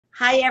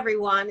Hi,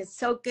 everyone. It's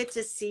so good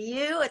to see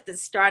you at the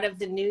start of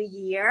the new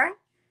year.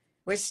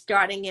 We're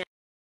starting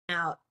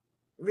out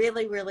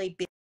really, really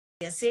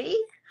busy.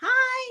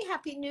 Hi,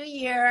 Happy New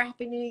Year.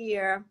 Happy New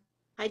Year.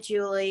 Hi,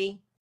 Julie.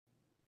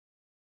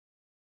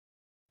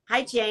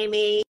 Hi,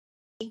 Jamie.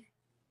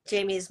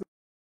 Jamie is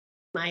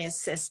my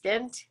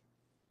assistant.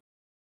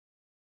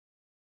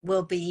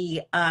 We'll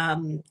be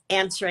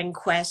answering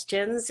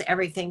questions,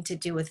 everything to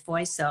do with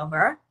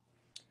voiceover.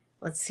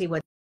 Let's see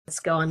what's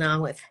going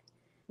on with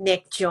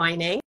Nick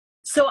joining.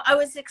 So I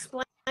was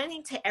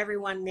explaining to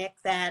everyone, Nick,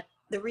 that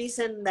the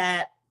reason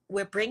that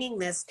we're bringing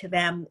this to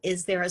them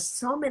is there are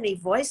so many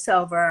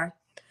voiceover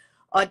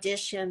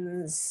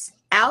auditions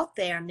out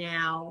there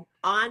now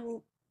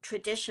on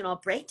traditional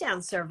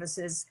breakdown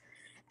services,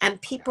 and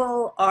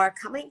people are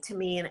coming to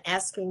me and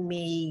asking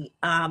me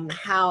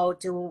how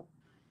do,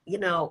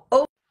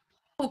 oh,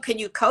 can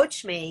you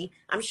coach me?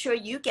 I'm sure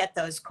you get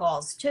those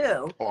calls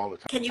too. All the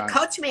time. Can you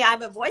coach me? I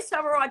have a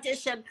voiceover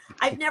audition.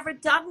 I've never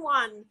done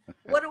one.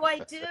 What do I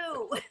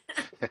do?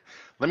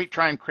 Let me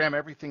try and cram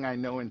everything I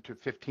know into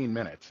 15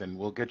 minutes, and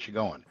we'll get you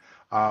going.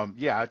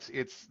 Yeah,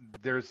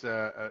 there's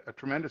a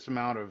tremendous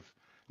amount of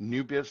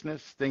new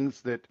business,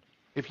 things that,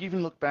 if you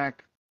even look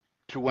back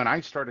to when I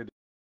started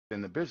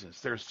in the business,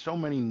 there's so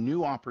many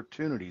new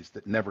opportunities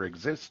that never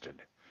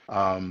existed.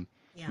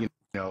 Yeah.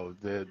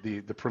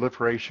 The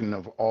proliferation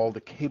of all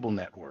the cable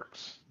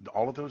networks,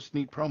 all of those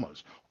need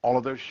promos. All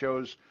of those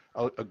shows,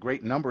 a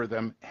great number of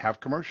them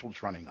have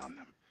commercials running on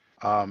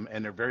them.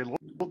 And they're very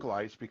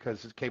localized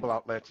because as cable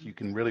outlets, you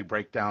can really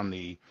break down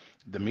the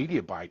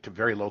media buy to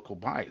very local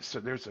buys.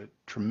 So there's a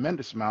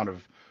tremendous amount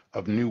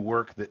of new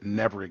work that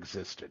never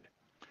existed.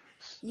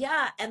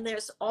 Yeah, and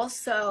there's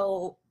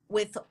also,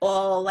 with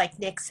all, like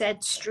Nick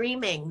said,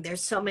 streaming.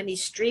 There's so many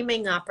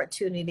streaming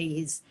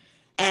opportunities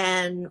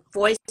and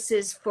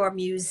voices for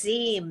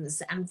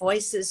museums and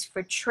voices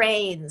for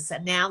trains,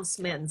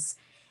 announcements.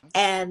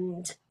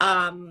 And,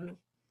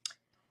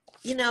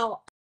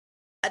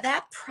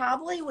 that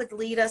probably would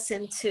lead us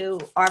into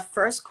our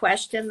first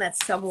question that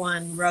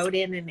someone wrote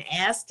in and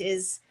asked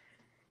is,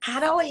 how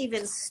do I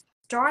even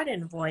start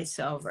in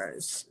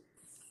voiceovers?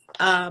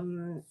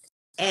 And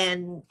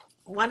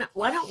why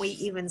don't we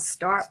even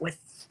start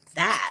with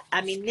that?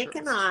 I mean, Nick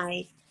and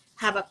I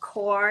have a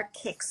core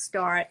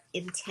Kickstart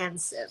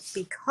intensive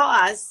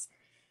because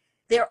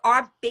there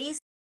are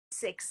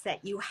basics that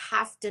you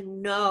have to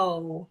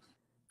know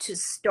to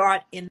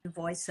start in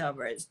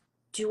voiceovers.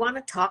 Do you want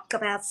to talk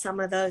about some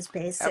of those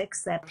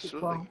basics that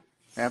people...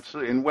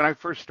 Absolutely. And when I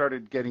first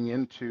started getting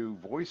into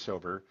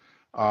voiceover,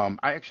 I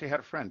actually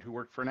had a friend who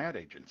worked for an ad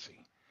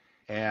agency.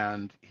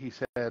 And he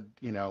said,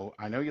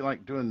 I know you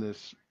like doing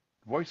this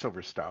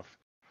voiceover stuff,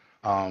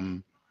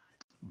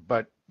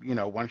 but, why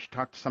don't you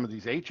talk to some of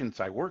these agents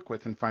I work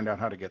with and find out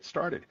how to get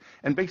started?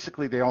 And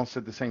basically, they all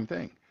said the same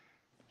thing.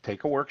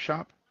 Take a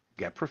workshop,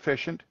 get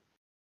proficient,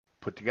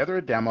 put together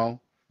a demo.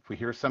 If we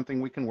hear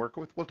something we can work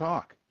with, we'll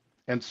talk.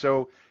 And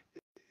so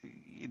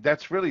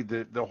that's really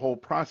the whole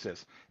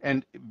process.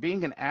 And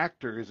being an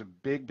actor is a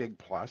big, big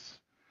plus.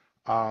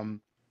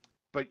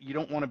 But you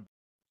don't want to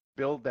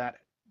build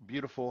that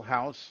beautiful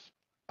house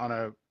on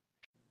a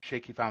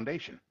shaky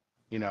foundation.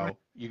 Right.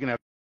 You can have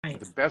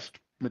the best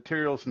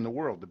materials in the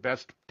world, the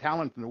best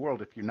talent in the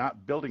world. If you're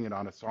not building it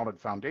on a solid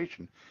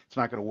foundation, it's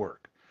not going to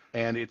work.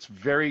 And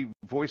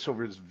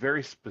voiceover is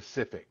very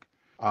specific.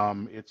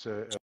 It's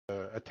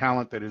a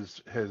talent that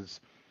has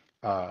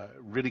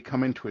really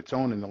come into its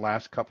own in the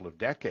last couple of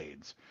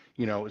decades.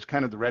 It's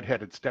kind of the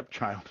redheaded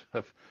stepchild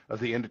of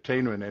the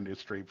entertainment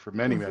industry for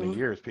many, many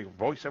years. People,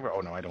 voiceover, oh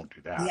no, I don't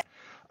do that.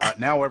 Yeah.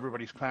 Now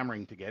everybody's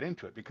clamoring to get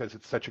into it because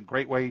it's such a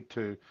great way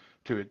to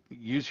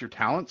use your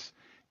talents,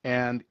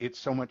 and it's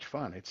so much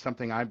fun. It's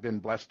something I've been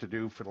blessed to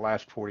do for the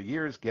last 40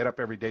 years, get up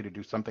every day to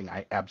do something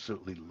I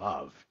absolutely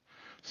love.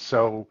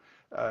 So,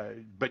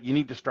 but you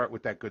need to start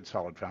with that good,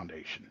 solid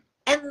foundation.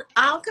 And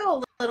I'll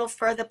go a little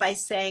further by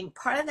saying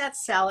part of that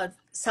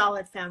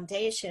solid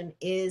foundation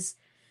is,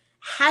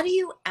 how do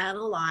you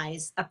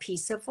analyze a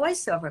piece of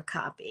voiceover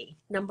copy?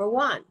 Number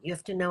one, you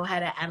have to know how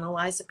to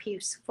analyze a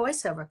piece of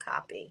voiceover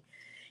copy.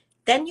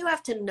 Then you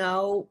have to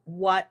know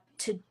what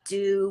to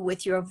do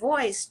with your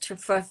voice to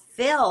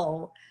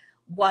fulfill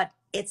what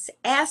it's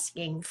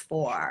asking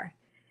for.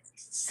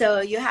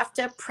 So you have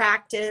to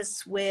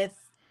practice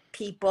with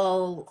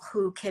people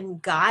who can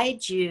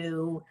guide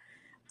you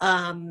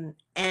and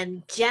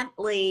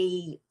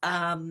gently,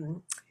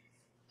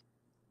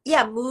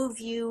 move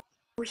you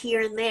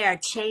here and there,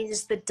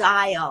 change the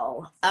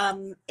dial.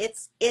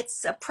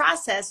 It's a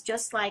process,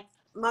 just like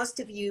most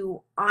of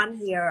you on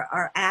here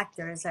are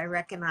actors. I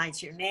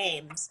recognize your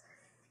names.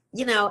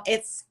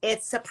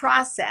 It's a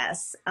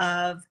process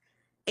of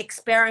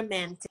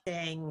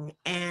experimenting,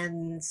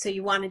 and so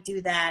you want to do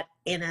that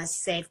in a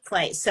safe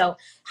place. So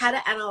how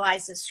to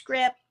analyze a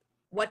script,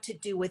 what to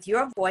do with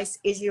your voice.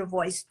 Is your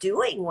voice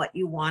doing what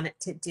you want it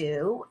to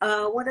do?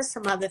 What are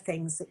some other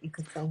things that you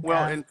could think of?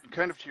 Well, and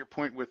kind of to your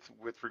point with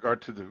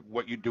regard to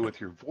what you do with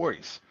your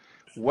voice,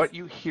 what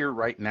you hear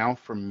right now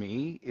from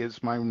me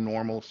is my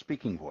normal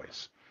speaking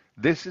voice.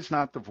 This is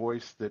not the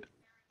voice that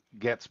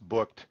gets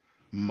booked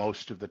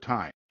most of the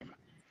time.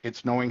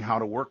 It's knowing how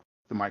to work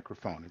the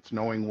microphone. It's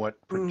knowing what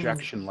Mm,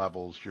 projection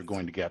levels you're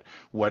going to get.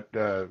 What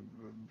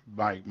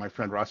my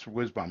friend Ross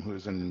Wisbaum, who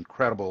is an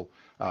incredible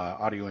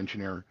audio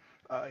engineer,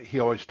 he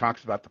always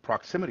talks about the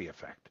proximity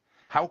effect.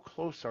 How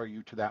close are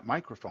you to that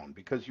microphone?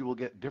 Because you will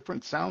get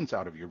different sounds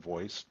out of your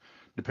voice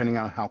depending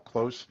on how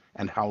close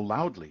and how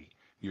loudly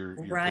you're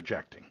right.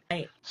 projecting.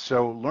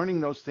 So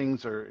learning those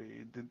things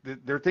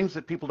they're things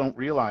that people don't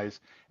realize,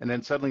 and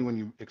then suddenly when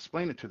you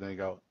explain it to them, they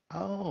go,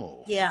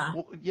 "Oh, Yeah,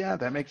 well, yeah,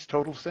 that makes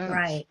total sense."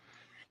 right.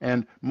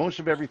 And most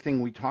of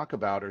everything we talk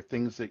about are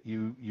things that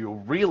you'll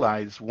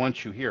realize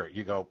once you hear it.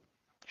 You go,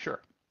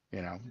 "Sure,"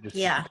 just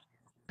Yeah.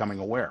 becoming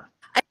aware.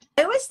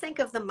 I always think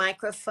of the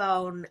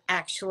microphone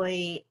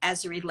actually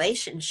as a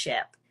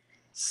relationship.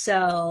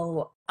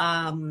 So,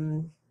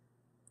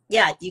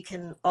 yeah, you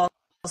can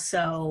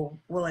also,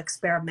 we'll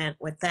experiment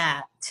with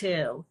that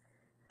too.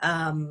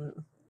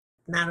 Um,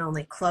 Not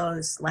only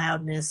close,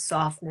 loudness,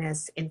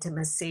 softness,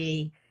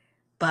 intimacy,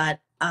 but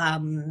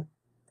an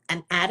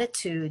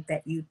attitude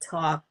that you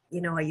talk,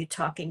 are you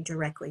talking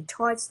directly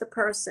towards the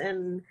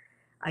person?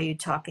 Are you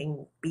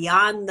talking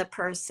beyond the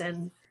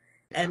person?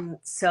 Yeah. And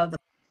so the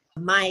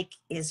mic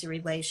is a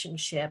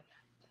relationship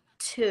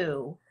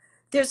too.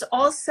 There's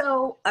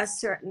also a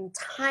certain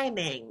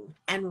timing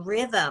and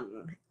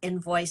rhythm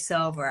in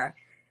voiceover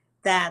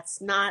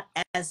that's not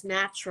as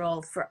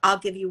natural for, I'll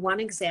give you one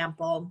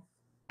example.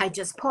 I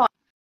just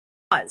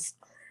paused.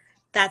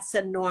 That's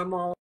a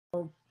normal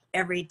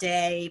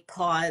everyday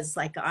pause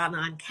like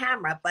on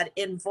camera, but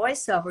in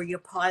voiceover your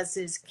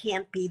pauses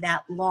can't be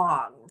that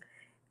long.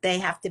 They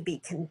have to be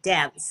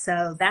condensed.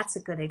 So that's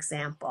a good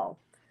example.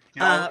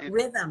 You know, it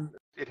Rhythm.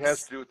 it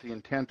has to do with the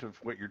intent of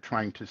what you're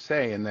trying to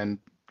say, and then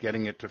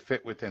getting it to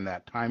fit within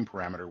that time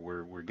parameter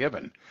we're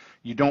given.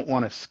 You don't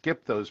want to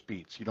skip those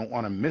beats. You don't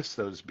want to miss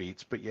those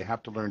beats, but you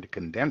have to learn to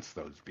condense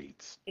those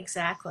beats.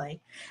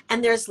 Exactly.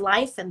 And there's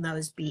life in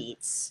those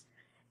beats.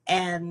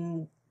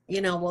 And,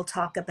 we'll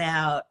talk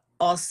about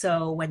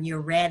also when you're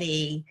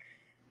ready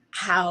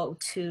how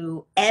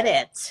to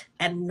edit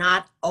and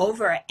not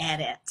over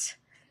edit.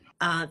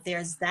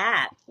 There's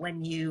that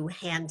when you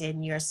hand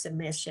in your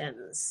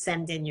submissions,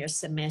 send in your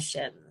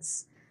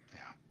submissions.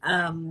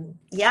 Yeah.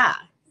 Yeah.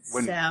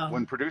 when So,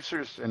 when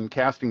producers and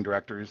casting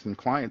directors and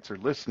clients are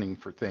listening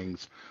for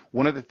things,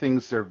 one of the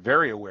things they're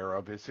very aware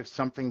of is if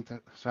something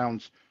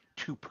sounds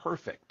too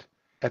perfect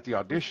at the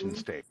audition mhm,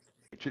 stage.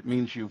 It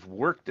means you've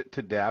worked it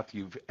to death,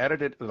 you've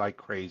edited it like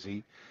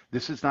crazy.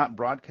 This is not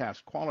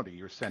broadcast quality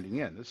you're sending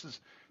in. This is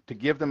to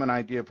give them an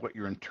idea of what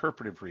your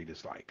interpretive read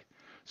is like.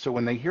 So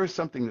when they hear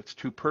something that's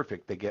too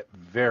perfect, they get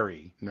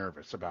very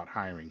nervous about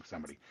hiring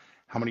somebody.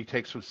 How many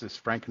takes was this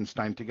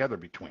Frankenstein together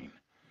between?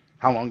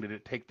 How long did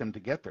it take them to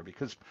get there?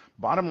 Because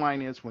bottom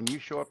line is when you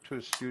show up to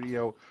a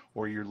studio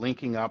or you're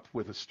linking up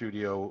with a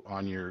studio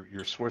on your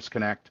Source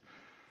Connect,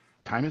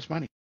 time is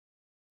money.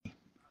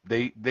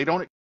 They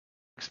don't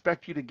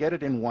expect you to get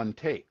it in one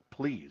take.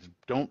 Please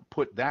don't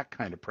put that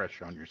kind of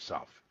pressure on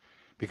yourself.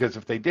 Because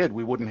if they did,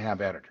 we wouldn't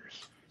have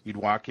editors. You'd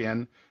walk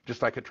in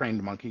just like a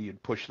trained monkey,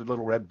 you'd push the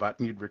little red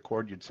button, you'd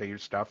record, you'd say your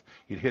stuff,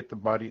 you'd hit the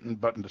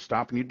button to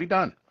stop, and you'd be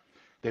done.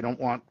 They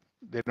don't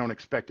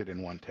expect it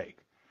in one take.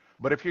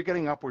 But if you're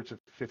getting upwards of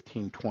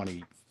 15,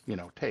 20,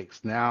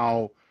 takes,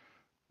 now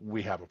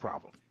we have a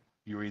problem.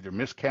 You're either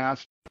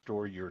miscast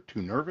or you're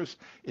too nervous.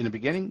 In the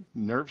beginning,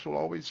 nerves will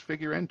always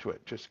figure into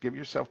it. Just give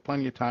yourself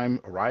plenty of time,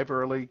 arrive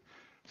early,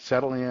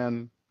 settle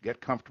in, get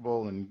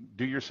comfortable, and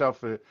do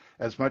yourself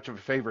as much of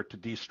a favor to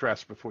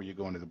de-stress before you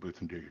go into the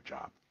booth and do your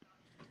job.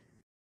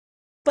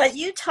 but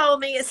you told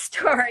me a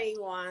story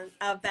once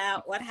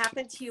about what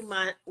happened to you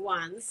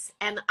once,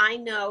 and I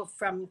know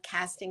from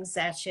casting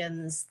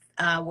sessions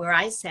where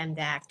I send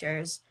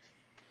actors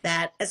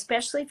that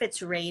especially if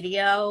it's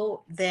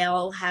radio,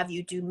 they'll have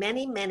you do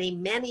many, many,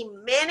 many,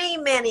 many,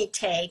 many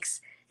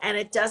takes. And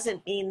it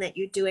doesn't mean that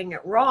you're doing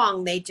it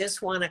wrong. They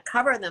just want to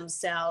cover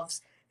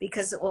themselves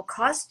because it will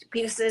cost,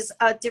 because there's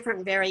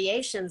different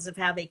variations of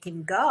how they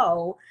can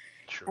go.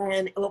 Sure.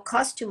 And it will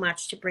cost too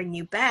much to bring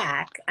you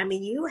back. I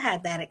mean, you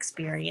had that Oh,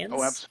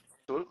 experience.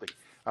 absolutely.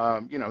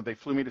 They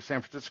flew me to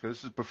San Francisco.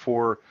 This is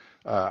before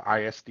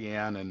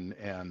ISDN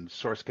and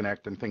Source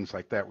Connect and things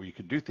like that, where you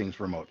could do things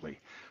remotely.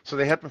 So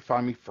they had to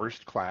fly me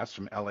first class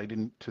from LA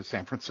to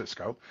San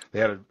Francisco. They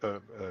had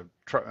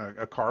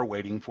a car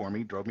waiting for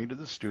me, drove me to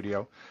the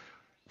studio.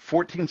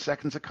 14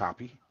 seconds a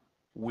copy.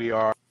 We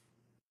are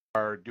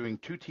doing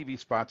two TV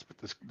spots, but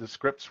the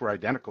scripts were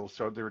identical,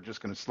 so they were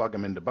just going to slug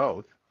them into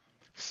both.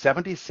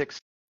 76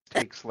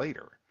 takes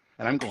later.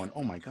 And I'm going,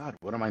 oh my God,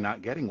 what am I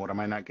not getting? What am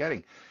I not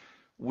getting?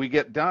 We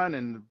get done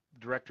and the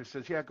director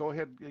says, yeah, go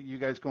ahead, you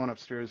guys go on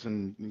upstairs,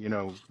 and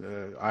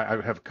I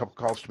have a couple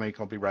calls to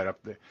make, I'll be right up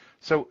there.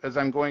 So as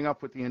I'm going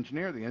up with the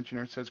engineer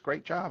says,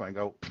 great job. I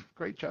go,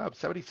 great job,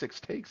 76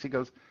 takes. He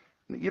goes,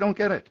 you don't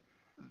get it.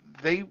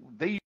 They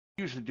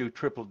usually do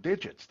triple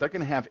digits. They're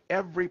going to have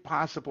every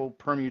possible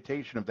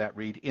permutation of that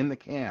read in the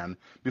can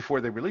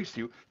before they release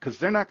you, because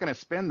they're not going to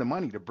spend the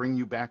money to bring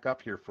you back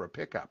up here for a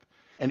pickup.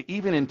 And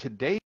even in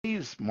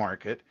today's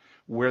market,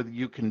 where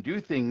you can do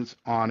things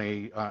on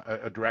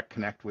a direct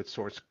connect with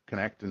Source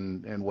Connect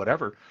and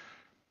whatever,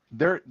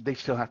 they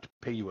still have to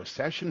pay you a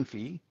session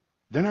fee.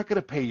 They're not going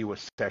to pay you a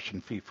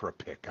session fee for a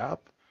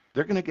pickup.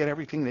 They're going to get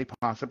everything they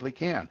possibly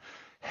can.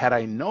 Had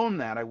I known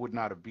that, I would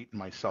not have beaten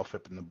myself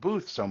up in the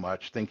booth so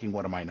much thinking,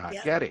 what am I not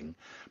getting?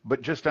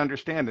 But just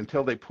understand,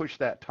 until they push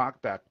that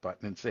talkback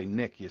button and say,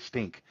 Nick, you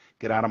stink,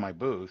 get out of my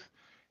booth,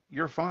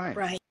 you're fine.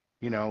 Right.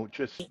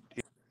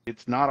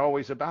 It's not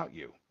always about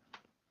you.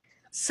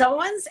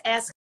 Someone's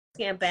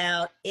asking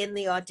about, in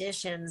the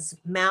auditions,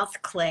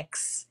 mouth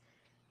clicks,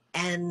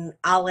 and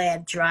I'll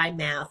add dry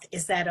mouth.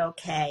 Is that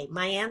okay?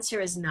 My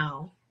answer is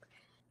no.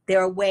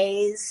 There are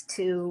ways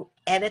to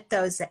edit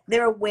those.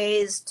 There are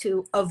ways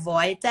to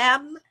avoid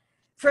them.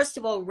 First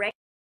of all,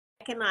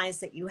 recognize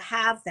that you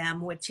have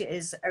them, which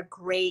is a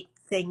great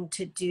thing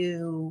to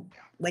do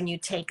when you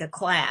take a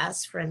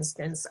class, for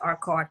instance, our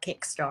car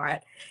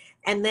Kickstart.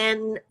 And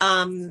then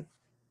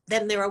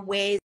there are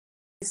ways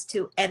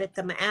to edit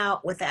them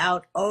out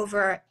without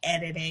over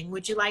editing.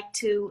 Would you like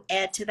to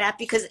add to that?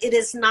 Because it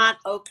is not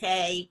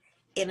okay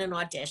in an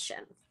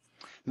audition.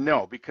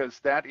 No, because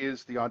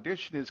the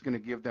audition is going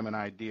to give them an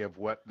idea of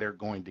what they're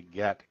going to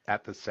get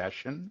at the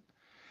session.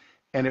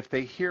 And if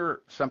they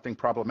hear something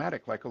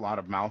problematic, like a lot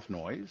of mouth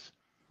noise,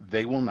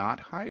 they will not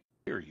hire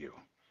you,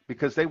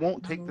 because they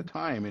won't take the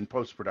time in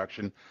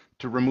post-production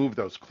to remove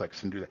those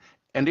clicks and do that.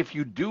 And if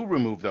you do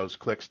remove those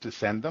clicks to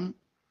send them,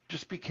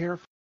 just be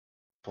careful.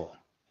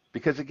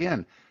 Because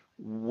again,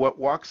 what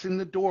walks in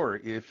the door,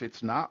 if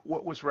it's not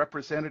what was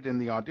represented in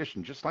the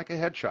audition, just like a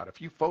headshot, if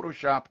you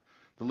Photoshop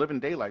the living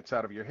daylights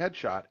out of your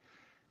headshot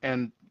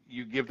and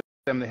you give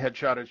them the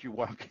headshot as you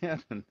walk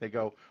in and they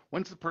go,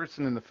 when's the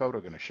person in the photo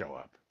going to show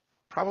up?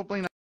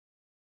 Probably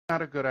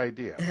not a good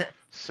idea.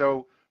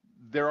 So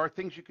there are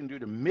things you can do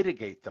to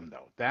mitigate them,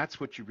 though.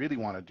 That's what you really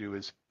want to do,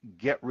 is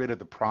get rid of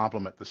the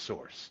problem at the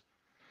source.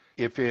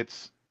 If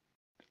it's,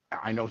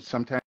 I know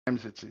sometimes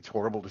it's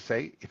horrible to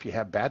say, if you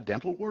have bad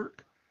dental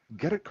work,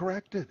 get it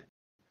corrected.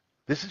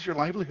 This is your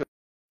livelihood.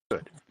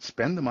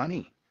 Spend the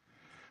money.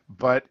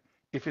 But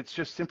if it's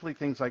just simply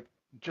things like,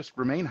 just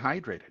remain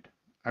hydrated.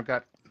 I've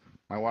got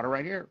my water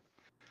right here.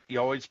 You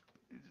always,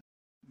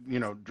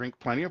 drink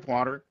plenty of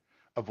water.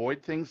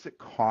 Avoid things that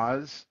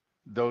cause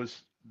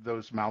those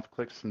mouth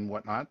clicks and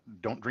whatnot.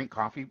 Don't drink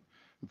coffee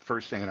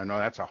first thing, and I know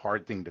that's a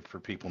hard thing for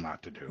people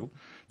not to do.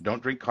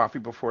 Don't drink coffee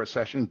before a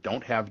session.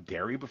 Don't have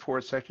dairy before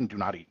a session. Do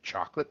not eat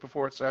chocolate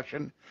before a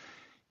session.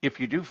 If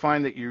you do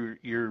find that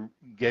you're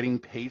getting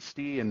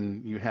pasty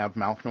and you have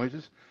mouth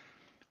noises,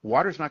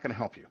 water's not going to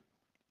help you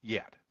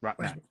yet.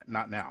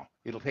 Not now.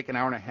 It'll take an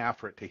hour and a half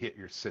for it to hit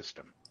your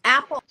system.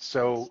 Apple,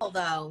 So,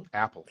 though.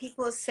 apple.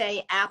 People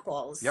say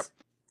apples. Yep.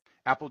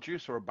 Apple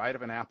juice or a bite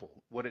of an apple.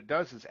 What it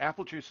does is,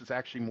 apple juice is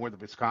actually more the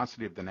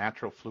viscosity of the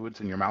natural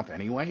fluids in your mouth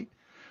anyway.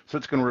 So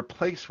it's going to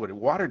replace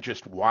water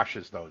just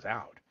washes those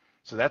out.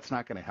 So that's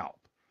not going to help.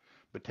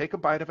 But take a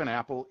bite of an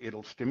apple.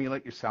 It'll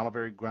stimulate your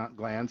salivary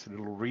glands and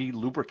it'll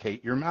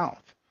re-lubricate your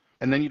mouth.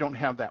 And then you don't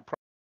have that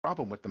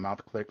problem with the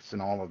mouth clicks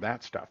and all of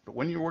that stuff. But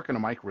when you're working a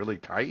mic really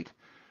tight,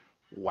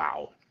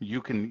 wow,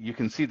 you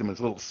can see them as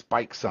little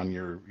spikes on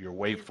your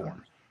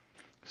waveform.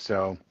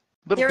 So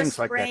little things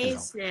like that can help.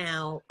 There's sprays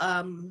now.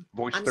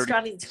 Voice I'm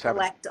starting to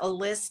collect a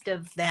list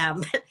of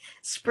them.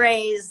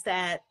 Sprays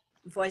that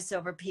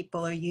voiceover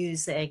people are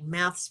using,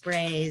 mouth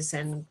sprays,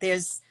 and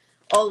there's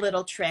all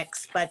little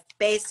tricks, but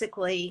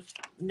basically,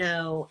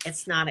 no,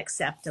 it's not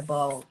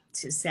acceptable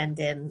to send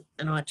in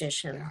an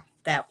audition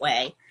that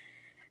way.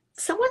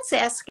 Someone's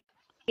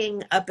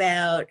asking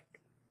about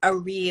a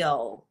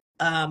reel.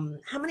 How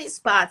many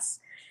spots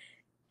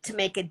to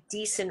make a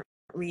decent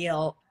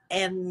reel?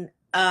 And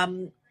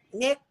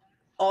Nick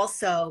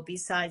also,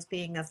 besides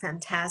being a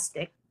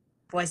fantastic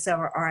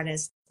voiceover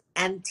artist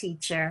and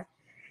teacher,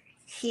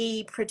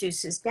 he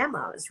produces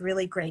demos,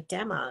 really great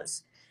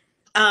demos.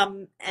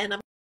 And I'm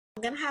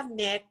going to have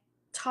Nick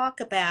talk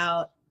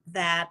about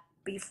that.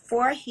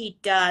 Before he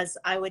does,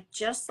 I would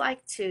just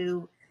like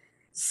to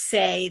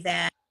say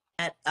that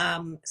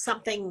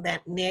something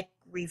that Nick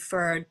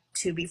referred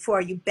to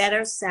before, you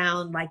better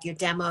sound like your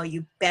demo.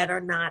 You better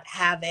not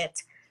have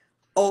it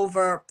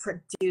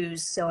overproduced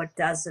so it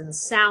doesn't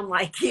sound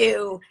like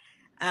you.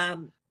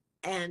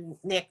 And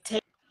Nick,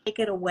 take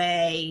it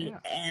away.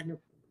 And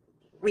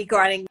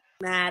regarding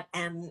that,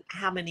 and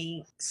how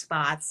many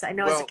spots. I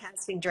know as a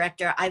casting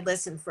director, I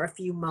listen for a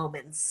few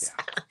moments.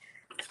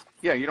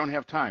 Yeah, you don't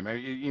have time.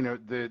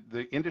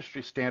 The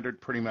industry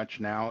standard pretty much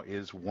now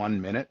is 1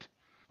 minute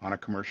on a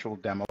commercial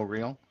demo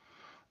reel.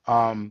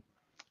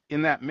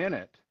 In that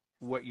minute,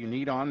 what you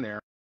need on there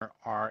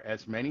are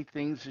as many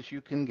things as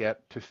you can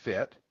get to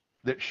fit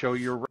that show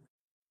your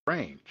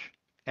range.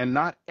 And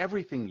not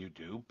everything you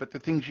do, but the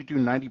things you do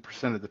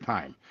 90% of the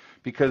time.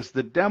 Because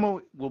the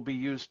demo will be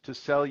used to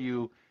sell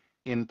you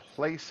in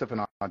place of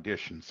an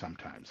audition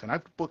sometimes. And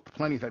I've booked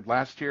plenty.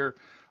 Last year,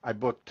 I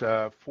booked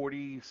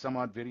 40 some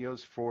odd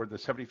videos for the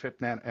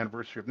 75th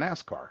anniversary of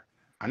NASCAR.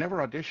 I never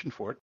auditioned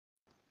for it.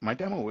 My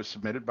demo was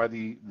submitted by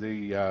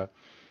the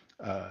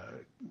uh,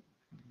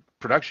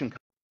 production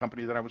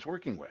company that I was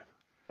working with.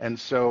 And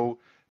so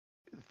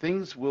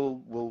things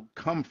will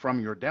come from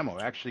your demo.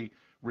 Actually,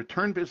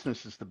 return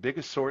business is the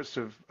biggest source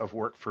of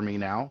work for me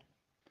now,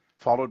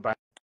 followed by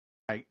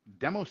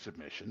demo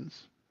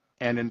submissions.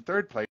 And in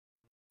third place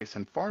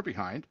and far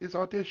behind is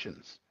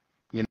auditions.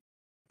 You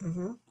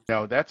Mm-hmm.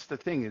 know, that's the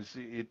thing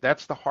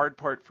that's the hard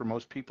part for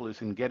most people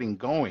is in getting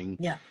going,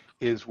 Yeah.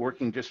 is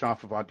working just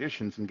off of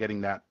auditions and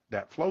getting that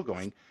flow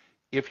going.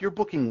 If you're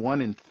booking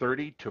 1 in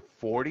 30 to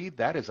 40,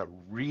 that is a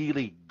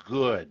really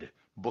good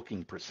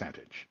booking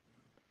percentage.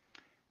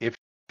 If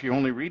you're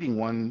only reading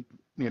one,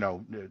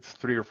 it's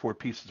 3 or 4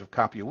 pieces of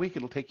copy a week,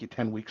 it'll take you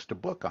 10 weeks to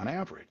book on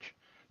average.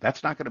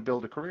 That's not going to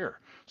build a career.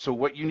 So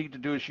what you need to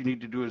do is you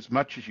need to do as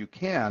much as you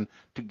can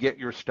to get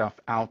your stuff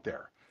out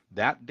there.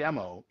 That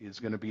demo is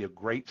going to be a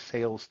great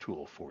sales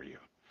tool for you.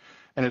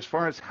 And as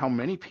far as how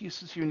many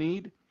pieces you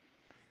need,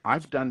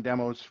 I've done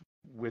demos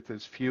with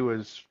as few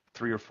as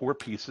 3 or 4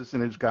 pieces,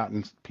 and it's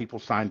gotten people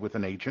signed with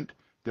an agent.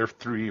 They're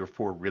 3 or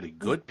 4 really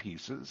good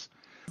pieces,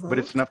 but Mm-hmm.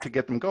 it's enough to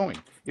get them going.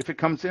 If it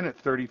comes in at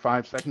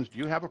 35 seconds, do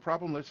you have a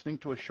problem listening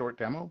to a short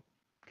demo,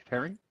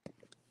 Terry?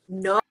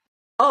 No.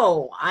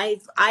 Oh,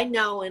 I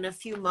know in a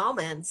few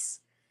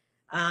moments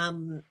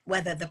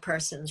whether the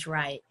person's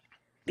right,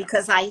 Yeah.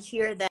 because I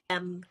hear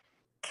them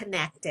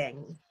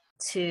connecting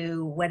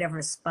to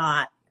whatever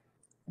spot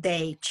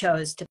they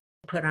chose to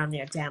put on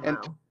their And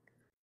demo.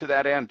 to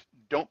that end,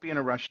 don't be in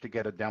a rush to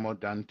get a demo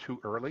done too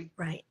early.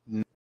 Right.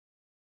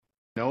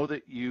 Know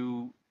that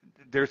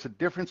there's a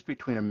difference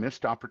between a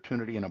missed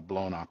opportunity and a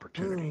blown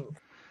opportunity. Mm.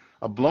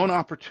 A blown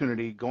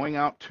opportunity going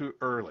out too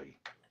early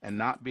and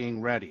not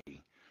being ready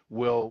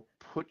will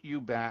put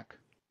you back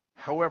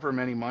however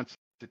many months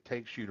it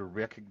takes you to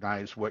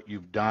recognize what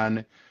you've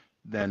done,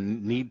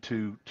 then need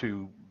to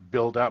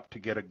build up to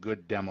get a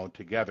good demo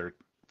together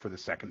for the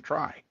second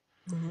try.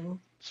 Mm-hmm.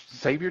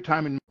 Save your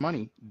time and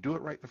money. Do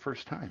it right the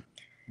first time.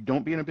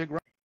 Don't be in a big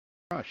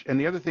rush. And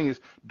the other thing is,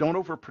 don't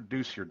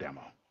overproduce your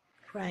demo.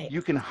 Right.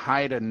 You can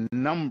hide a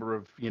number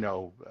of,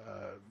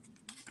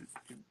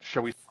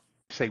 shall we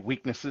say,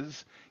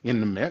 weaknesses in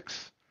the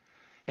mix.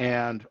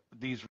 And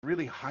these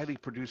really highly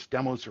produced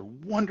demos are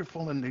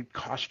wonderful and they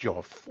cost you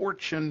a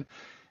fortune.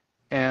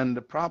 And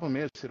the problem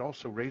is it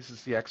also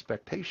raises the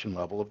expectation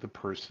level of the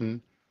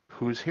person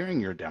who's hearing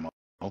your demo.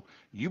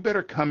 You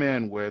better come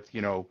in with,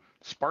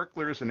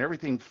 sparklers and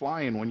everything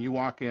flying when you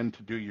walk in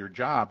to do your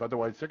job.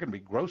 Otherwise, they're going to be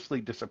grossly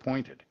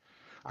disappointed.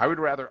 I would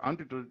rather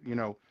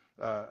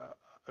uh,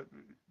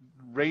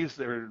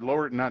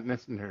 not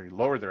necessarily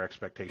lower their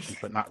expectations,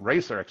 but not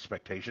raise their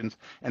expectations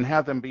and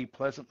have them be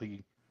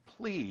pleasantly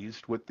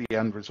pleased with the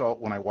end result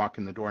when I walk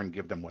in the door and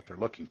give them what they're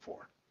looking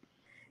for.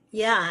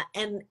 Yeah,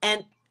 and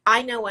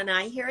I know when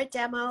I hear a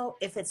demo,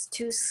 if it's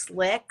too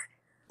slick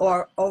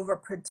or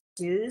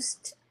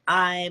overproduced,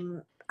 I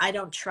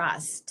don't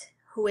trust.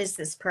 Who is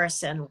this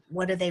person?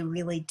 What do they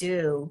really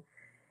do?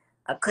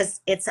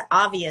 Because it's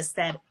obvious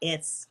that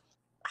it's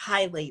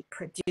highly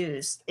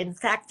produced. In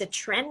fact, the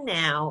trend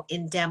now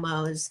in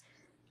demos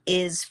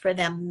is for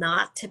them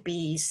not to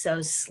be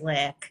so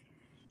slick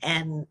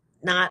and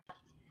not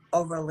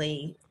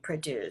overly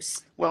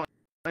produced. Well,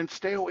 and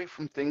stay away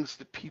from things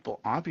that people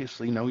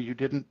obviously know you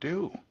didn't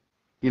do.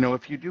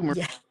 If you do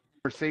Yeah.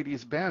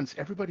 Mercedes-Benz,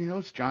 everybody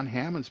knows John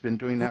Hammond's been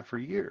doing that for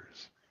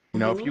years. If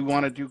Mm-hmm. you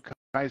want to do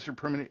Kaiser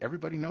Permanente,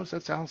 everybody knows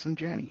that's Allison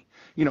Janney.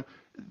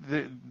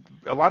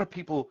 A lot of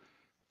people,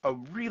 a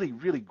really,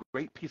 really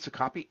great piece of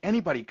copy,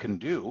 anybody can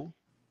do.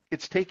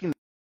 It's taking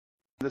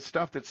the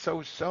stuff that's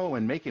so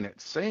and making it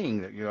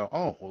saying that,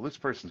 oh, well, this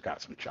person's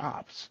got some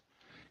chops.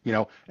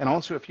 And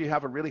also if you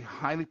have a really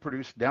highly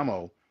produced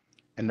demo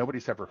and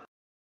nobody's ever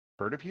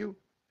heard of you,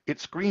 it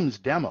screams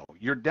demo.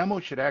 Your demo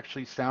should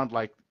actually sound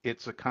like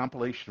it's a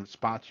compilation of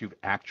spots you've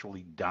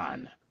actually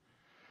done.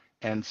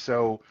 And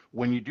so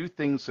when you do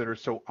things that are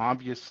so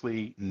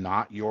obviously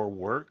not your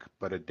work,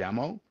 but a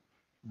demo,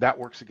 that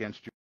works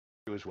against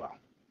you as well.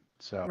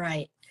 So,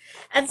 Right.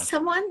 And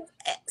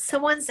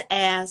someone's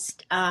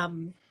asked,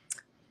 and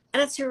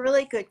it's a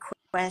really good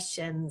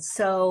question.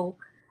 So,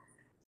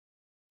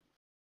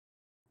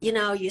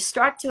 you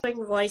start doing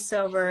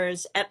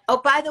voiceovers, and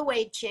oh, by the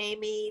way,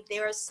 Jamie,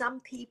 there are some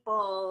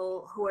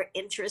people who are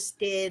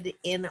interested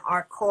in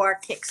our core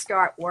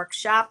Kickstart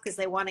workshop because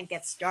they want to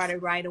get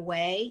started right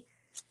away.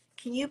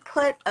 Can you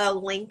put a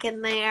link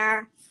in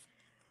there?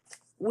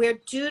 We're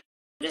due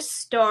to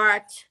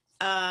start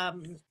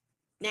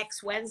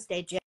next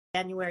Wednesday,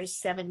 January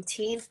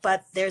 17th,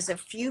 but there's a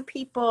few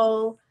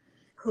people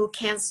who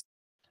can't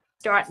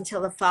start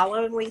until the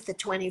following week, the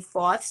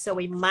 24th, so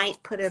we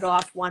might put it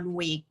off 1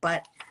 week.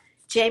 But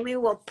Jamie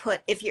will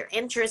put, if you're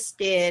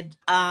interested,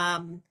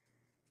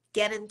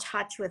 get in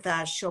touch with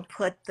us. She'll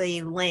put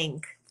the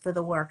link for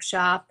the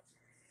workshop.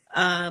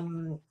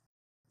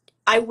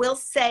 I will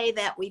say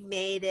that we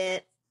made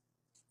it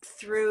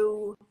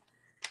through,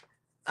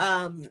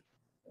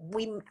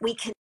 we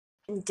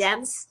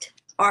condensed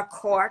our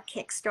core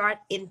Kickstart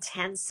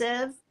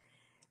intensive.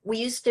 We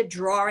used to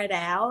draw it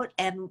out,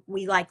 and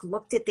we like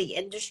looked at the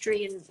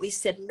industry and we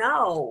said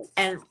no.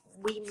 And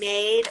we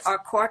made our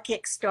core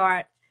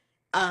Kickstart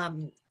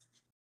an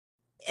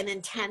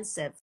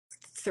intensive,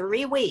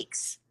 3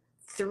 weeks,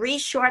 3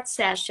 short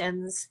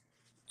sessions,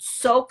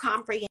 so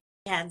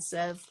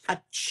comprehensive, a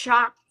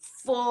chock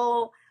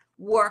full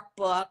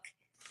workbook,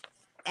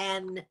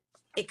 and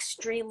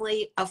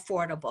extremely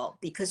affordable,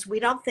 because we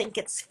don't think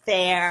it's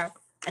fair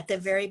at the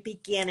very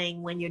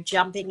beginning when you're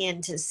jumping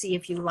in to see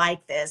if you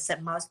like this,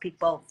 and most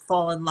people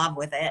fall in love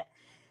with it,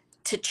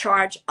 to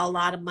charge a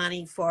lot of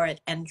money for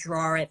it and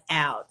draw it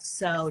out.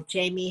 So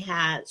Jamie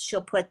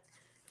she'll put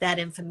that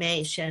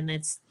information.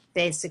 It's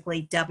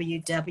basically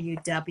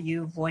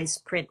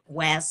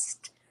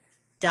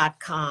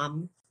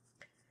www.voiceprintwest.com.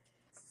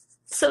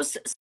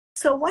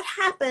 So what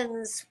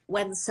happens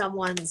when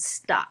someone's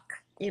stuck?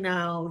 You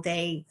know,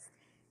 they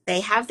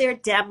have their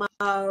demo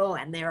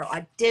and they're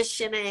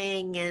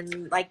auditioning,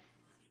 and like,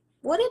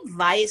 what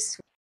advice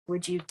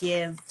would you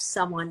give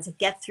someone to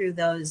get through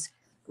those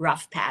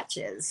rough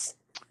patches?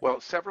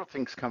 Well, several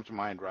things come to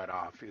mind right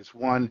off. Is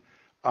one,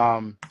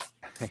 I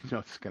know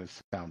it's going to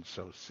sound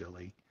so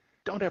silly.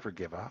 Don't ever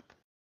give up.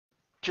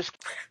 Just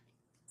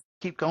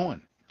keep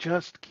going.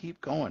 Just keep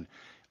going.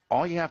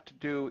 All you have to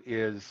do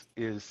is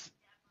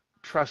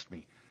trust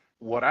me.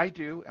 What I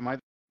do, am I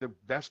the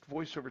best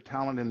voiceover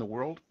talent in the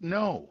world?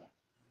 No.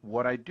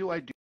 What I do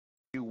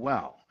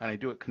well, and I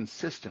do it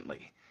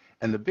consistently.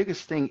 And the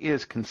biggest thing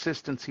is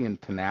consistency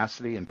and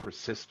tenacity and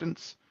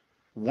persistence.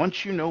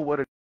 Once you know what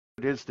it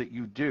is that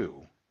you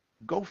do,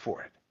 go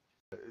for it.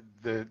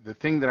 The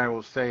thing that I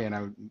will say, and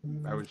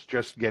I was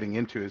just getting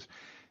into, is,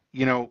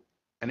 you know,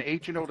 an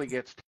agent only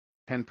gets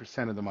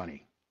 10% of the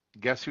money.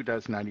 Guess who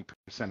does 90%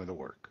 of the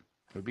work?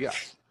 It would be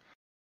us.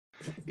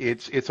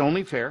 It's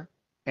only fair,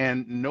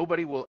 and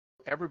nobody will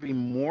ever be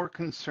more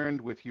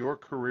concerned with your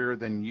career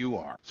than you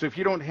are. So if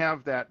you don't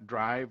have that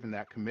drive and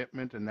that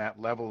commitment and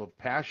that level of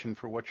passion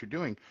for what you're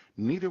doing,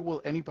 neither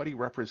will anybody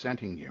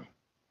representing you.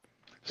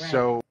 Right.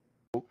 So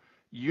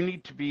you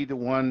need to be the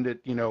one that,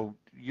 you know,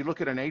 you look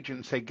at an agent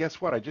and say,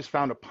 guess what? I just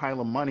found a pile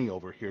of money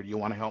over here. Do you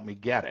want to help me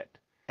get it?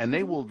 And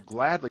they will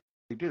gladly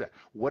do that.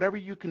 Whatever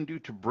you can do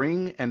to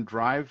bring and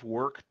drive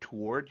work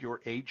toward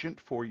your agent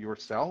for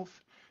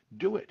yourself,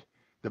 do it.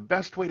 The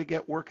best way to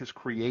get work is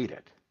create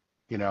it.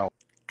 You know,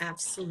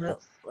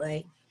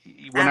 Absolutely.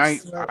 when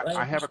Absolutely.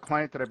 I have a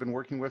client that I've been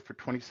working with for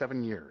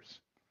 27 years,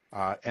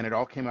 and it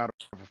all came out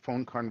of a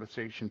phone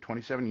conversation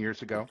 27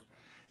 years ago,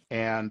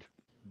 and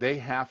they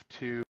have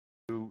to,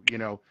 you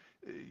know,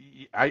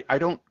 I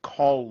don't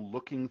call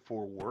looking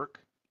for work.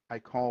 I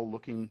call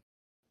looking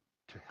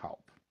to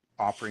help,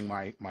 offering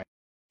my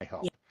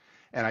help.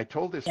 And I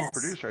told this Yes.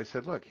 producer, I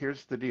said, look,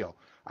 here's the deal.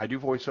 I do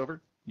voiceover.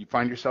 You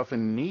find yourself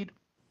in need,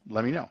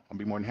 let me know. I'll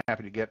be more than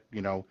happy to get,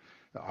 you know,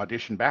 the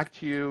audition back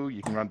to you.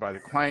 You can run by the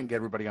client, get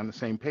everybody on the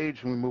same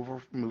page, and we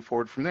move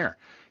forward from there.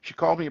 She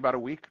called me about a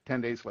week,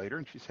 10 days later,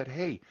 and she said,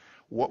 hey,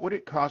 what would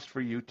it cost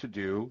for you to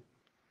do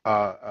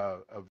a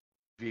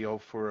VO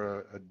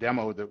for a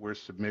demo that we're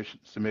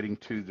submitting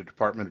to the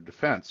Department of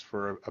Defense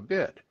for a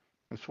bid?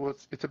 I said, well,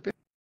 it's a bid.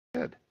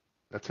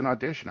 That's an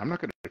audition. I'm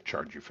not going to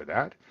charge you for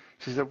that.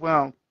 She said,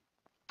 well,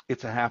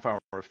 it's a half hour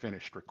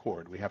finished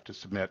record. We have to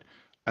submit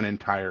an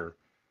entire,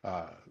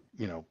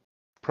 you know,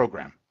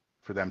 program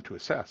for them to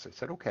assess. I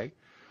said, okay,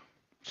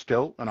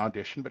 still an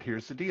audition, but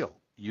here's the deal.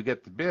 You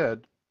get the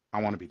bid,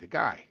 I want to be the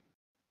guy.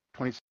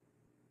 27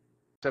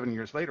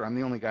 years later, I'm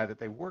the only guy that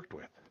they worked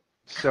with.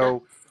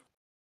 So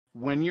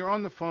when you're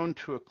on the phone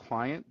to a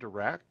client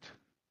direct,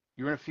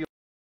 you're in a field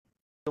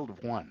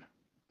of one.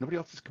 Nobody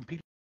else is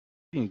competing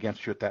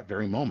against you at that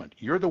very moment.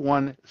 You're the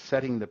one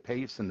setting the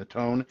pace and the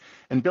tone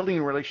and building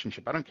a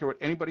relationship. I don't care what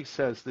anybody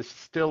says, this is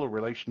still a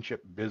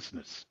relationship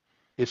business.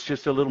 It's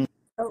just a little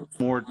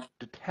more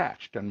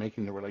detached on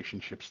making the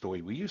relationships the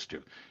way we used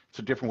to. It's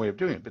a different way of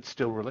doing it, but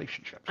still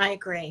relationships. I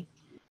agree.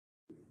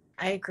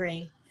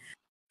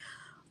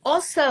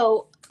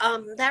 Also,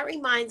 that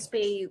reminds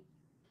me,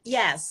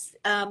 yes,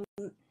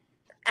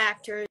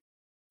 actors,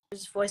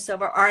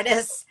 voiceover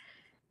artists,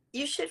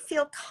 you should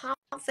feel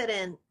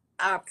confident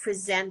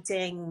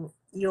presenting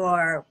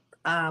your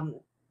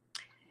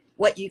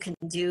what you can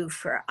do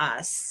for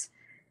us.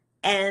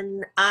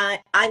 And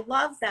I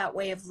love that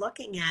way of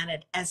looking at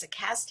it as a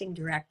casting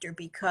director,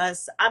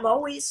 because I'm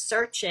always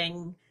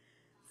searching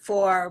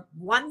for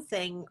one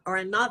thing or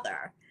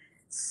another.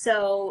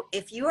 So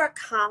if you are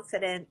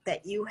confident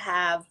that you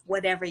have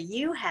whatever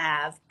you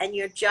have and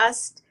you're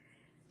just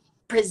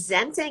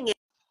presenting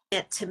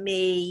it to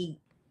me,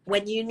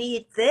 when you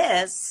need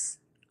this,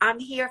 I'm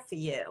here for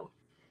you.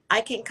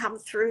 I can come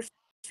through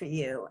for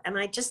you. And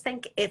I just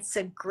think it's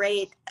a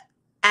great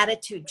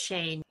attitude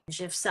change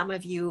if some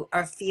of you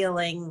are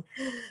feeling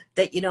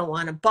that you don't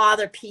want to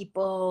bother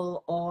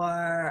people,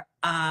 or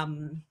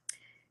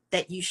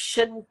that you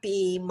shouldn't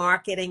be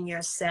marketing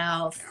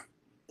yourself.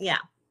 Yeah.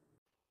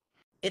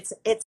 It's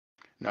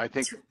No, I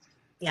think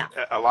Yeah.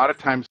 A lot of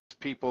times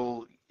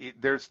people,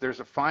 there's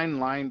a fine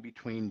line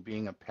between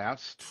being a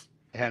pest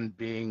and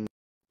being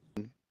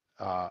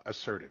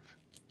assertive.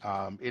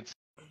 It's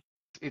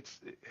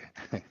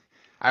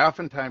I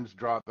oftentimes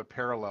draw the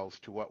parallels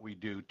to what we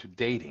do to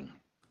dating.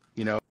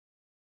 You know,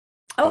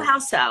 Oh, how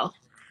so?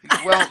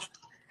 well,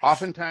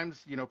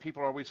 oftentimes,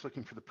 people are always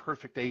looking for the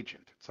perfect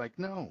agent. It's like,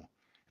 no,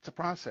 it's a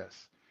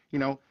process. You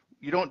know,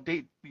 you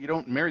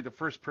don't marry the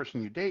first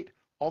person you date,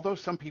 although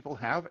some people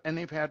have, and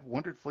they've had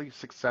wonderfully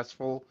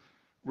successful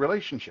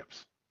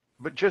relationships.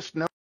 But just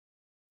know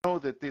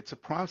that it's a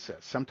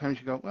process. Sometimes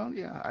you go, well,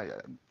 yeah,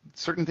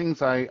 certain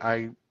things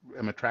I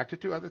am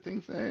attracted to, other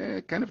things,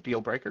 kind of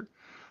deal breaker.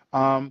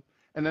 Um,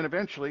 and then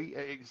eventually,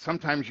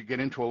 sometimes you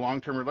get into a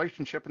long-term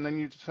relationship, and then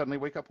you suddenly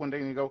wake up one day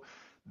and you go,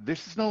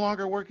 this is no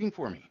longer working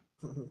for me.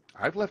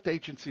 I've left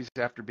agencies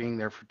after being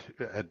there for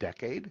a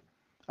decade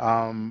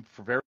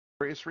for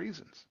various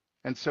reasons.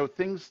 And so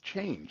things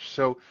change.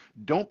 So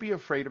don't be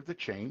afraid of the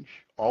change.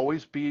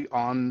 Always be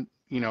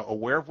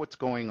aware of what's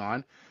going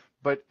on.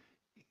 But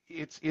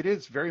it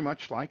is very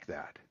much like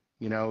that.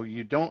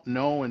 You don't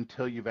know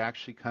until you've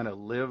actually kind of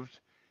lived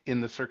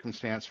in the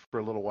circumstance for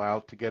a little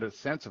while to get a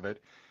sense of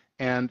it.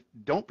 And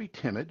don't be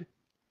timid.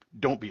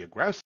 Don't be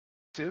aggressive.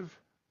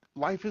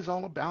 Life is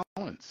all a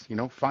balance.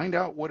 Find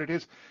out what it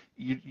is.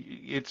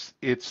 It's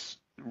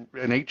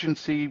an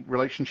agency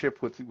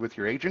relationship with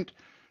your agent.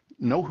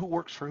 Know who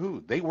works for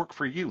who. They work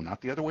for you,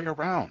 not the other way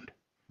around.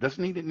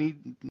 Doesn't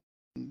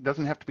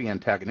have to be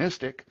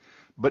antagonistic,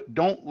 but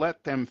don't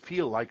let them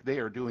feel like they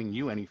are doing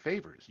you any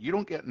favors. You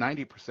don't get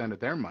 90% of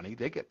their money,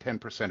 they get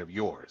 10% of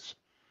yours.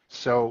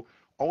 So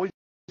always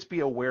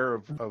be aware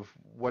of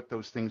what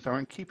those things are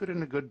and keep it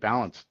in a good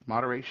balance.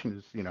 Moderation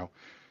is,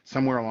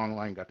 somewhere along the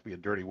line got to be a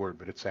dirty word,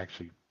 but it's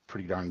actually a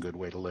pretty darn good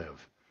way to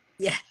live.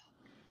 Yeah.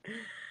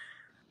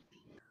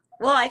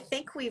 Well, I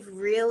think we've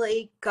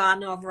really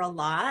gone over a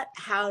lot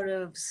how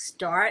to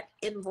start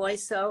in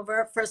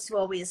voiceover. First of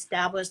all, we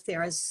established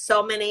there are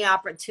so many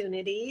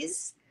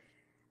opportunities.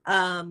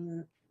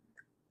 Um,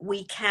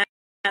 we can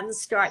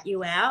start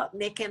you out.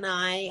 Nick and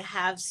I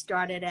have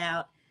started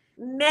out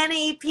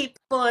many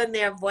people in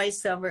their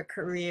voiceover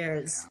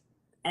careers,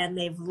 and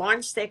they've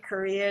launched their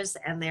careers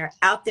and they're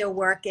out there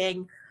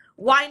working.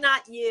 Why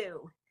not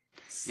you?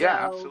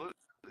 Yeah, So, absolutely.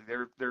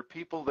 There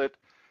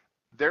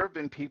have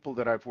been people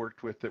that I've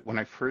worked with that when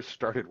I first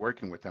started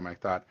working with them, I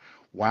thought,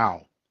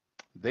 wow,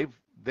 they've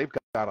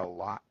got a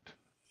lot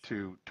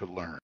to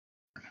learn.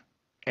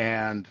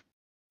 And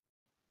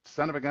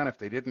son of a gun, if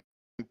they didn't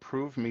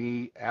prove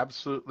me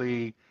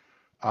absolutely,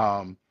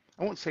 I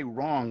won't say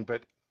wrong,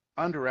 but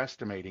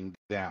underestimating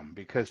them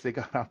because they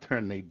got out there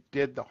and they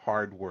did the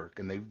hard work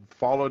and they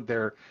followed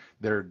their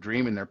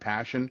dream and their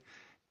passion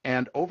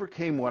and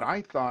overcame what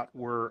I thought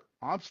were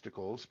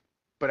obstacles,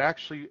 but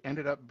actually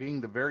ended up being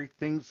the very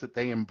things that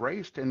they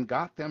embraced and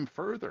got them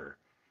further.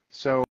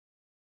 So,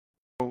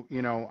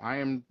 I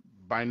am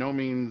by no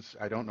means,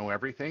 I don't know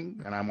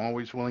everything, and I'm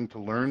always willing to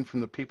learn from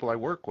the people I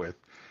work with.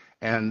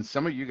 And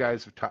some of you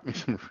guys have taught me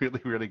some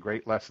really, really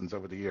great lessons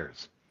over the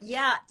years.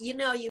 yeah,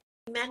 you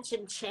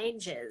mentioned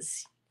change.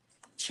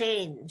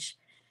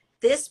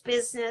 This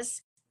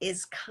business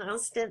is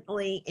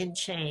constantly in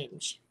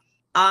change.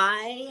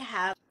 I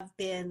have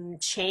been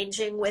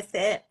changing with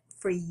it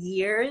for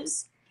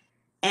years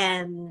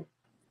and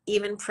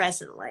even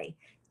presently.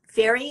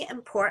 Very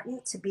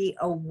important to be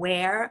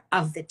aware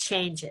of the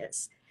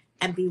changes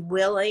and be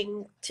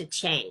willing to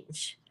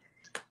change.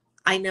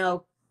 I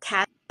know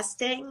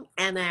casting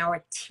and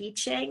our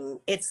teaching,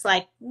 it's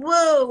like,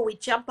 whoa, we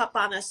jump up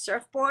on a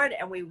surfboard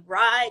and we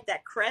ride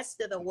that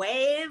crest of the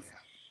wave,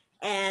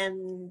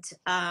 and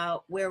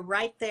we're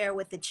right there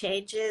with the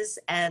changes,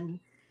 and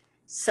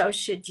so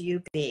should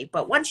you be.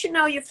 But once you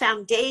know your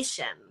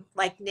foundation,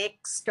 like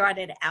Nick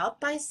started out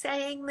by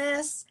saying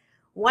this,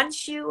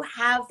 once you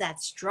have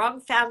that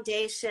strong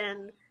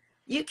foundation,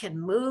 you can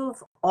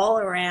move all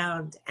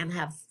around and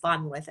have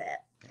fun with it.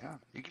 Yeah,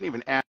 you can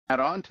even add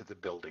on to the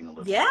building a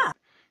little Yeah.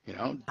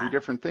 bit, do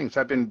different things.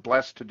 I've been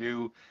blessed to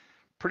do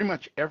pretty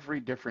much every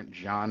different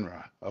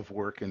genre of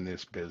work in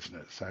this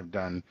business. I've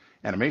done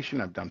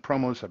animation, I've done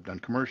promos, I've done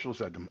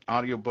commercials, I've done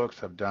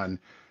audiobooks, I've done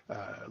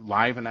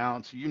live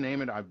announce, you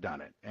name it, I've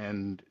done it.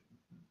 And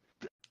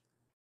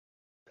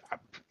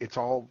it's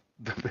all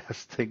the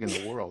best thing in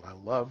the world. I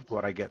love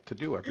what I get to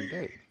do every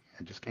day.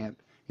 I just can't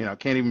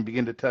even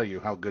begin to tell you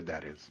how good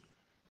that is.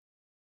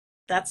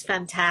 That's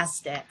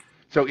fantastic.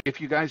 So if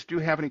you guys do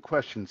have any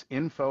questions,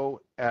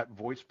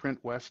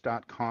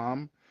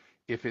 info@voiceprintwest.com.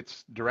 If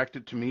it's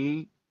directed to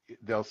me,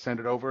 they'll send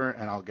it over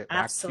and I'll get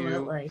back to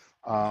you.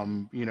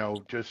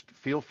 Absolutely. Just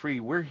feel free.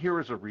 We're here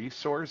as a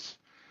resource.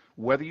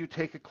 Whether you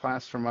take a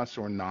class from us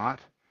or not,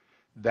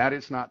 that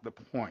is not the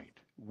point.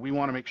 We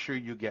want to make sure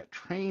you get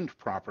trained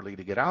properly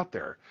to get out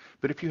there.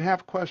 But if you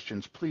have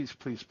questions, please,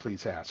 please,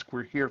 please ask.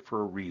 We're here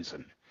for a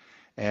reason.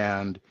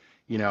 And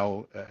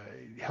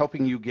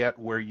helping you get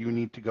where you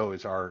need to go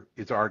is our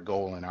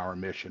goal and our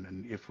mission.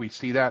 And if we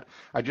see that,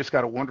 I just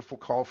got a wonderful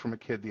call from a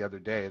kid the other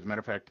day. As a matter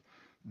of fact,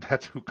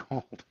 That's who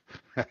called.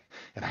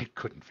 And I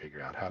couldn't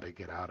figure out how to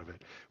get out of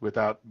it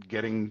without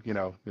getting,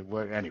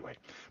 anyway.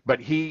 But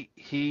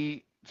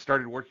he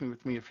started working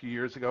with me a few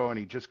years ago, and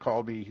he just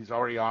called me. He's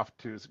already off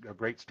to a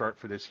great start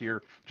for this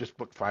year. Just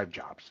booked 5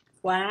 jobs.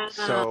 Wow.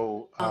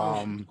 So,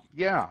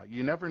 yeah,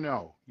 you never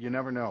know. You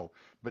never know.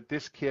 But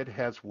this kid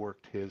has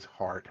worked his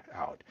heart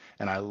out,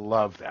 and I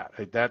love that.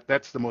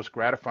 That's the most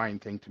gratifying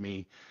thing to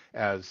me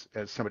as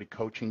somebody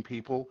coaching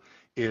people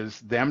is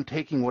them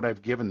taking what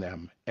I've given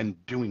them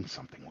and doing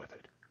something with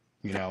it.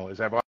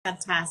 As I've often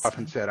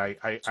Fantastic. said,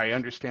 I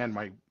understand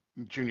my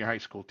junior high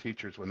school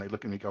teachers when they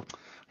look at me and go,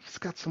 he's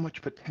got so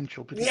much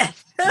potential, but he Yeah.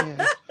 just,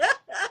 yeah.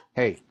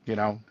 Hey,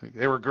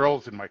 there were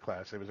girls in my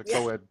class. It was a Yeah.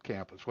 co-ed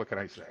campus. What can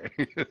I say?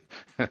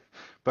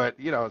 But,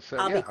 so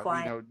I'll be yeah,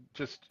 quiet.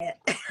 just.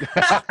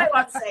 I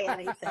won't say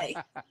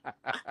anything.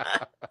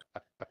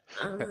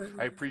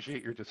 I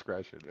appreciate your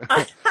discretion.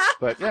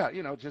 But yeah,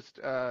 just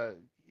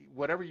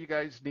whatever you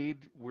guys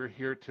need, we're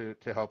here to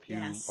help you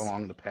Yes.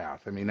 along the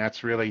path. I mean,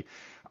 that's really,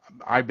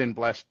 I've been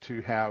blessed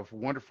to have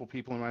wonderful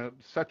people in my,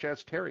 such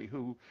as Terry,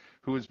 who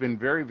has been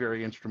very,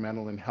 very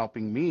instrumental in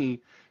helping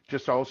me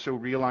just also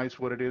realize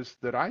what it is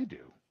that I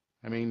do.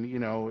 I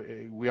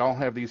mean, we all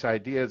have these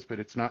ideas, but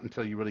it's not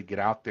until you really get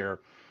out there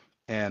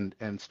and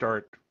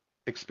start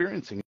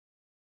experiencing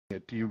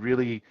it do you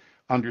really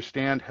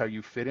understand how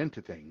you fit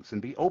into things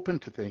and be open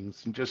to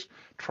things and just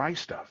try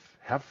stuff,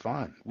 have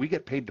fun. We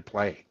get paid to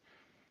play,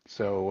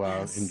 so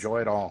Yes.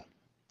 enjoy it all.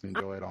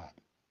 Enjoy it all.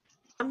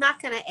 I'm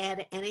not going to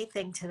add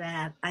anything to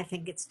that. I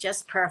think it's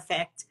just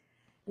perfect.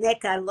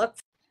 Nick, I look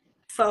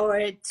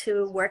forward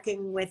to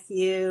working with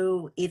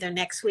you either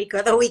next week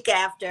or the week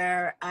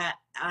after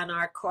on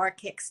our core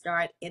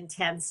Kickstart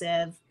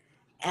intensive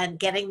and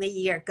getting the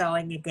year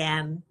going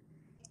again.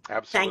 Thank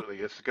Absolutely,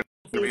 it's going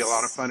to you. be a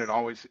lot of fun. It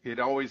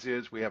always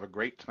is. We have a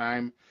great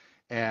time,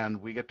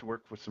 and we get to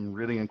work with some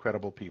really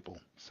incredible people.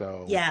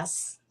 So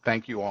Yes.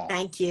 thank you all.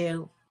 Thank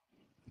you.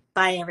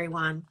 Bye,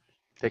 everyone.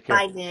 Take care.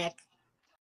 Bye, Nick.